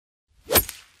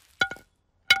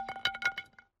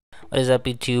What is up,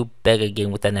 YouTube? Back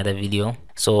again with another video.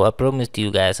 So I promised you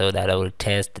guys that I will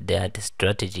test that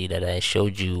strategy that I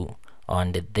showed you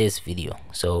on this video.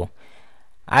 So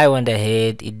I went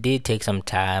ahead. It did take some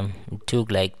time. It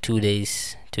took like 2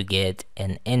 days to get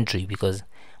an entry, because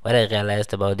what I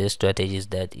realized about this strategy is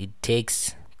that it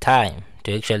takes time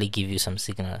to actually give you some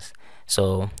signals.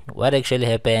 So what actually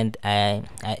happened, I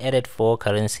added 4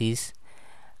 currencies,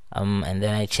 and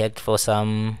then I checked for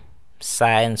some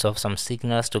signs of some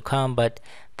signals to come, but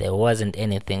there wasn't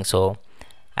anything. So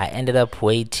I ended up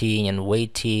waiting and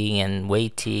waiting and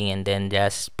waiting, and then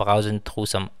just browsing through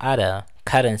some other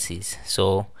currencies.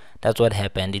 So that's what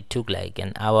happened. It took like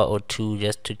an hour or two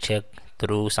just to check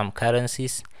through some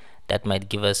currencies that might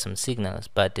give us some signals,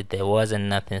 but there wasn't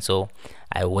nothing. So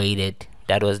I waited.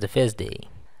 That was the first day.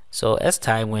 So as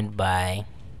time went by,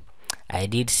 I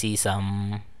did see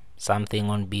something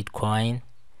on Bitcoin.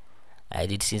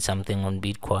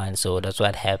 So that's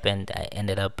what happened. I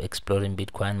ended up exploring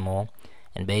Bitcoin more,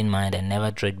 and bear in mind, I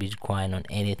never trade Bitcoin on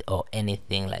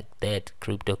anything like that.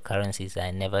 Cryptocurrencies,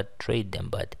 I never trade them,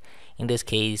 but in this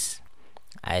case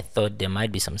I thought there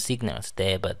might be some signals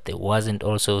there, but there wasn't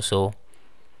also. So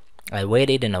I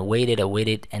waited and I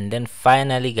waited, and then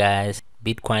finally, guys,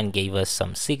 Bitcoin gave us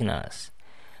some signals.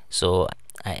 So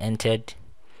I entered,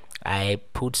 I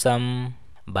put some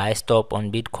buy stop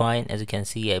on Bitcoin. As you can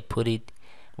see, I put it.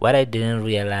 What I didn't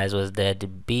realize was that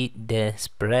the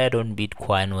spread on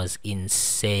Bitcoin was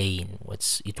insane.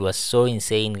 It was so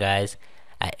insane, guys.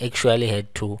 I actually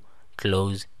had to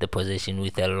close the position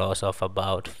with a loss of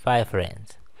about 5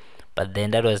 rands, but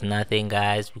then that was nothing,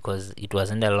 guys, because it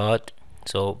wasn't a lot.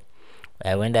 So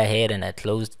I went ahead and I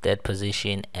closed that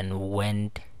position and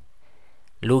went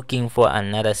looking for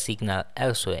another signal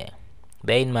elsewhere.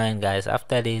 Bear in mind, guys,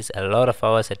 after this a lot of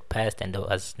hours had passed and there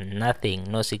was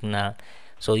nothing, no signal.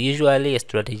 So usually a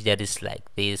strategy that is like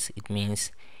this, it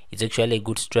means it's actually a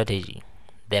good strategy.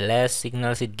 The less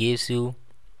signals it gives you,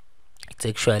 it's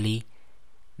actually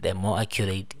the more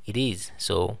accurate it is.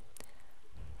 So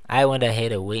I went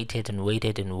ahead and waited and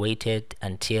waited and waited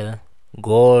until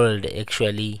gold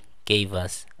actually gave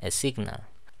us a signal.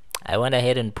 I went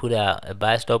ahead and put a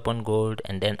buy stop on gold,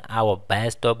 and then our buy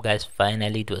stop, guys,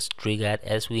 finally it was triggered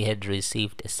as we had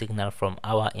received a signal from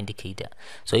our indicator.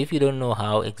 So if you don't know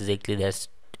how exactly that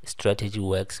strategy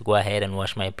works, go ahead and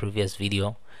watch my previous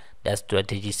video. That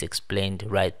strategy is explained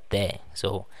right there,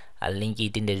 so I'll link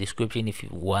it in the description if you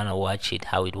want to watch it,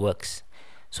 how it works.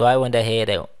 So I went ahead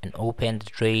and opened the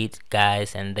trade,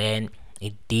 guys, and then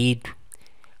it did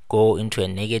go into a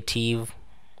negative.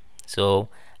 So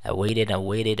I waited and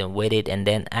waited and waited, and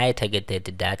then I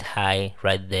targeted that high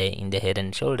right there in the head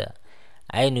and shoulder.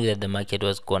 I knew that the market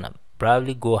was gonna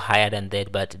probably go higher than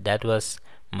that, but that was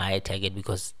my target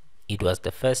because it was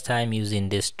the first time using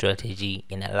this strategy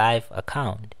in a live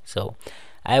account. So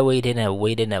I waited and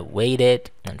waited and waited,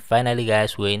 and finally,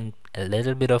 guys, we're in a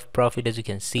little bit of profit, as you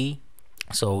can see.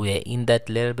 So we're in that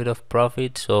little bit of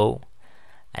profit. So,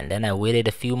 and then I waited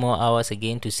a few more hours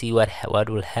again to see what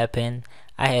will happen.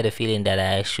 I had a feeling that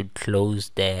I should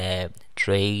close the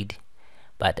trade,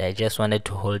 but I just wanted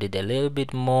to hold it a little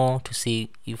bit more to see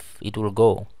if it will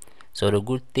go. So the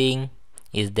good thing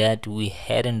is that we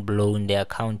hadn't blown the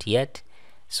account yet,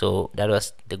 so that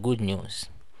was the good news.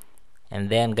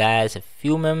 And then, guys, a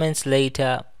few moments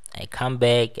later I come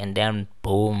back, and then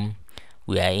boom,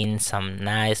 we are in some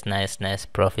nice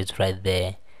profits right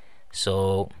there.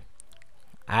 So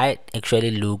I actually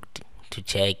looked to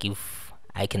check if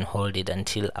I can hold it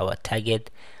until our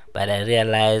target, but I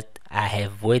realized I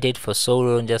have waited for so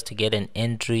long just to get an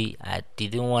entry. I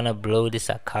didn't want to blow this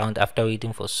account after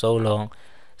waiting for so long,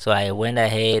 so I went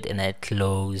ahead and I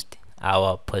closed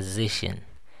our position.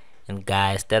 And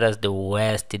guys, that was the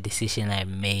worst decision I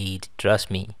made,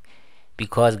 trust me,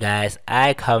 because, guys,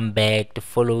 I come back the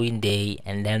following day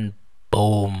and then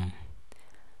boom,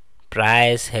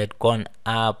 price had gone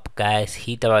up, guys,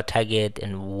 hit our target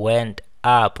and went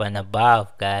up and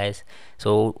above, guys.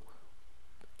 So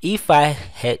if I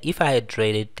had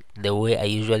traded the way I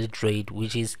usually trade,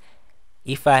 which is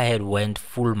if I had went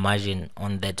full margin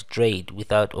on that trade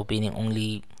without opening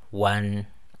only one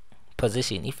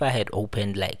position, if I had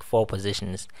opened like 4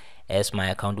 positions as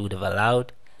my account would have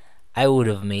allowed, I would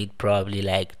have made probably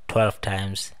like 12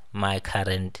 times my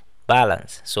current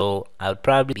balance. So I would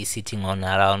probably be sitting on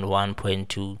around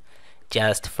 1.2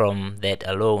 just from that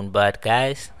alone. But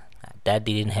guys, that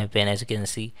didn't happen. As you can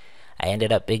see, I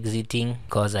ended up exiting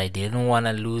because I didn't want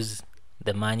to lose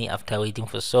the money after waiting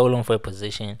for so long for a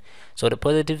position. So the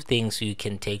positive things you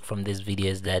can take from this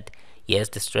video is that yes,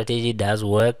 the strategy does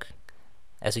work.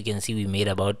 As you can see, we made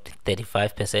about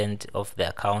 35% of the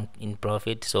account in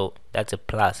profit, so that's a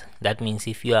plus. That means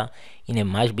if you are in a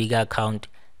much bigger account,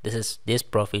 this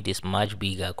profit is much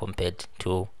bigger compared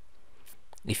to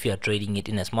if you are trading it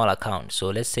in a small account. So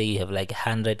let's say you have like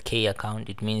 100k account,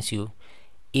 it means you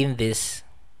in this,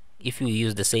 if you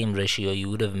use the same ratio, you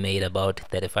would have made about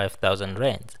 35,000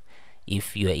 rands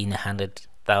if you are in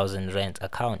 100,000 rands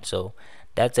account. So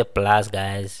that's a plus,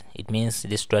 guys. It means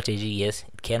this strategy, yes,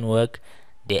 it can work.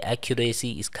 The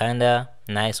accuracy is kinda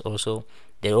nice also.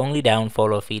 The only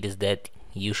downfall of it is that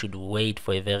you should wait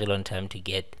for a very long time to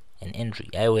get an entry.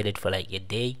 I waited for like a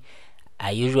day.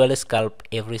 I usually scalp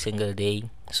every single day,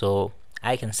 so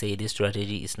I can say this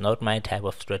strategy is not my type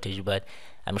of strategy, but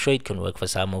I'm sure it can work for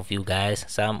some of you guys.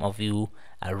 Some of you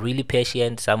are really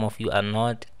patient, some of you are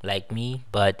not like me,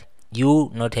 but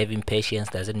you not having patience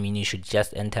doesn't mean you should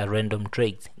just enter random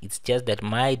trades. It's just that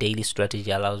my daily strategy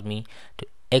allows me to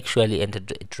actually enter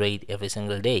a trade every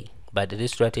single day. But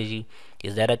this strategy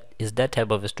is that type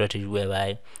of a strategy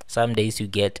whereby some days you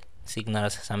get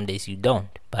signals, some days you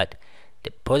don't. But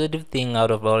the positive thing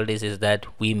out of all this is that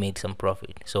we made some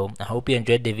profit. So I hope you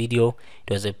enjoyed the video.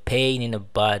 It was a pain in the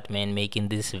butt, man, making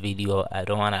this video. I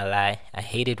don't wanna lie, I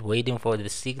hated waiting for the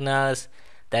signals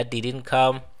that didn't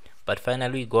come, but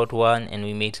finally we got one and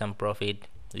we made some profit.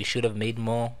 We should have made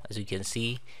more. As you can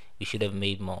see, we should have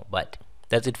made more. But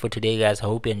that's it for today, guys. I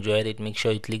hope you enjoyed it. Make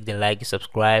sure you click the like,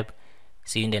 subscribe.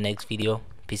 See you in the next video.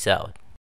 Peace out.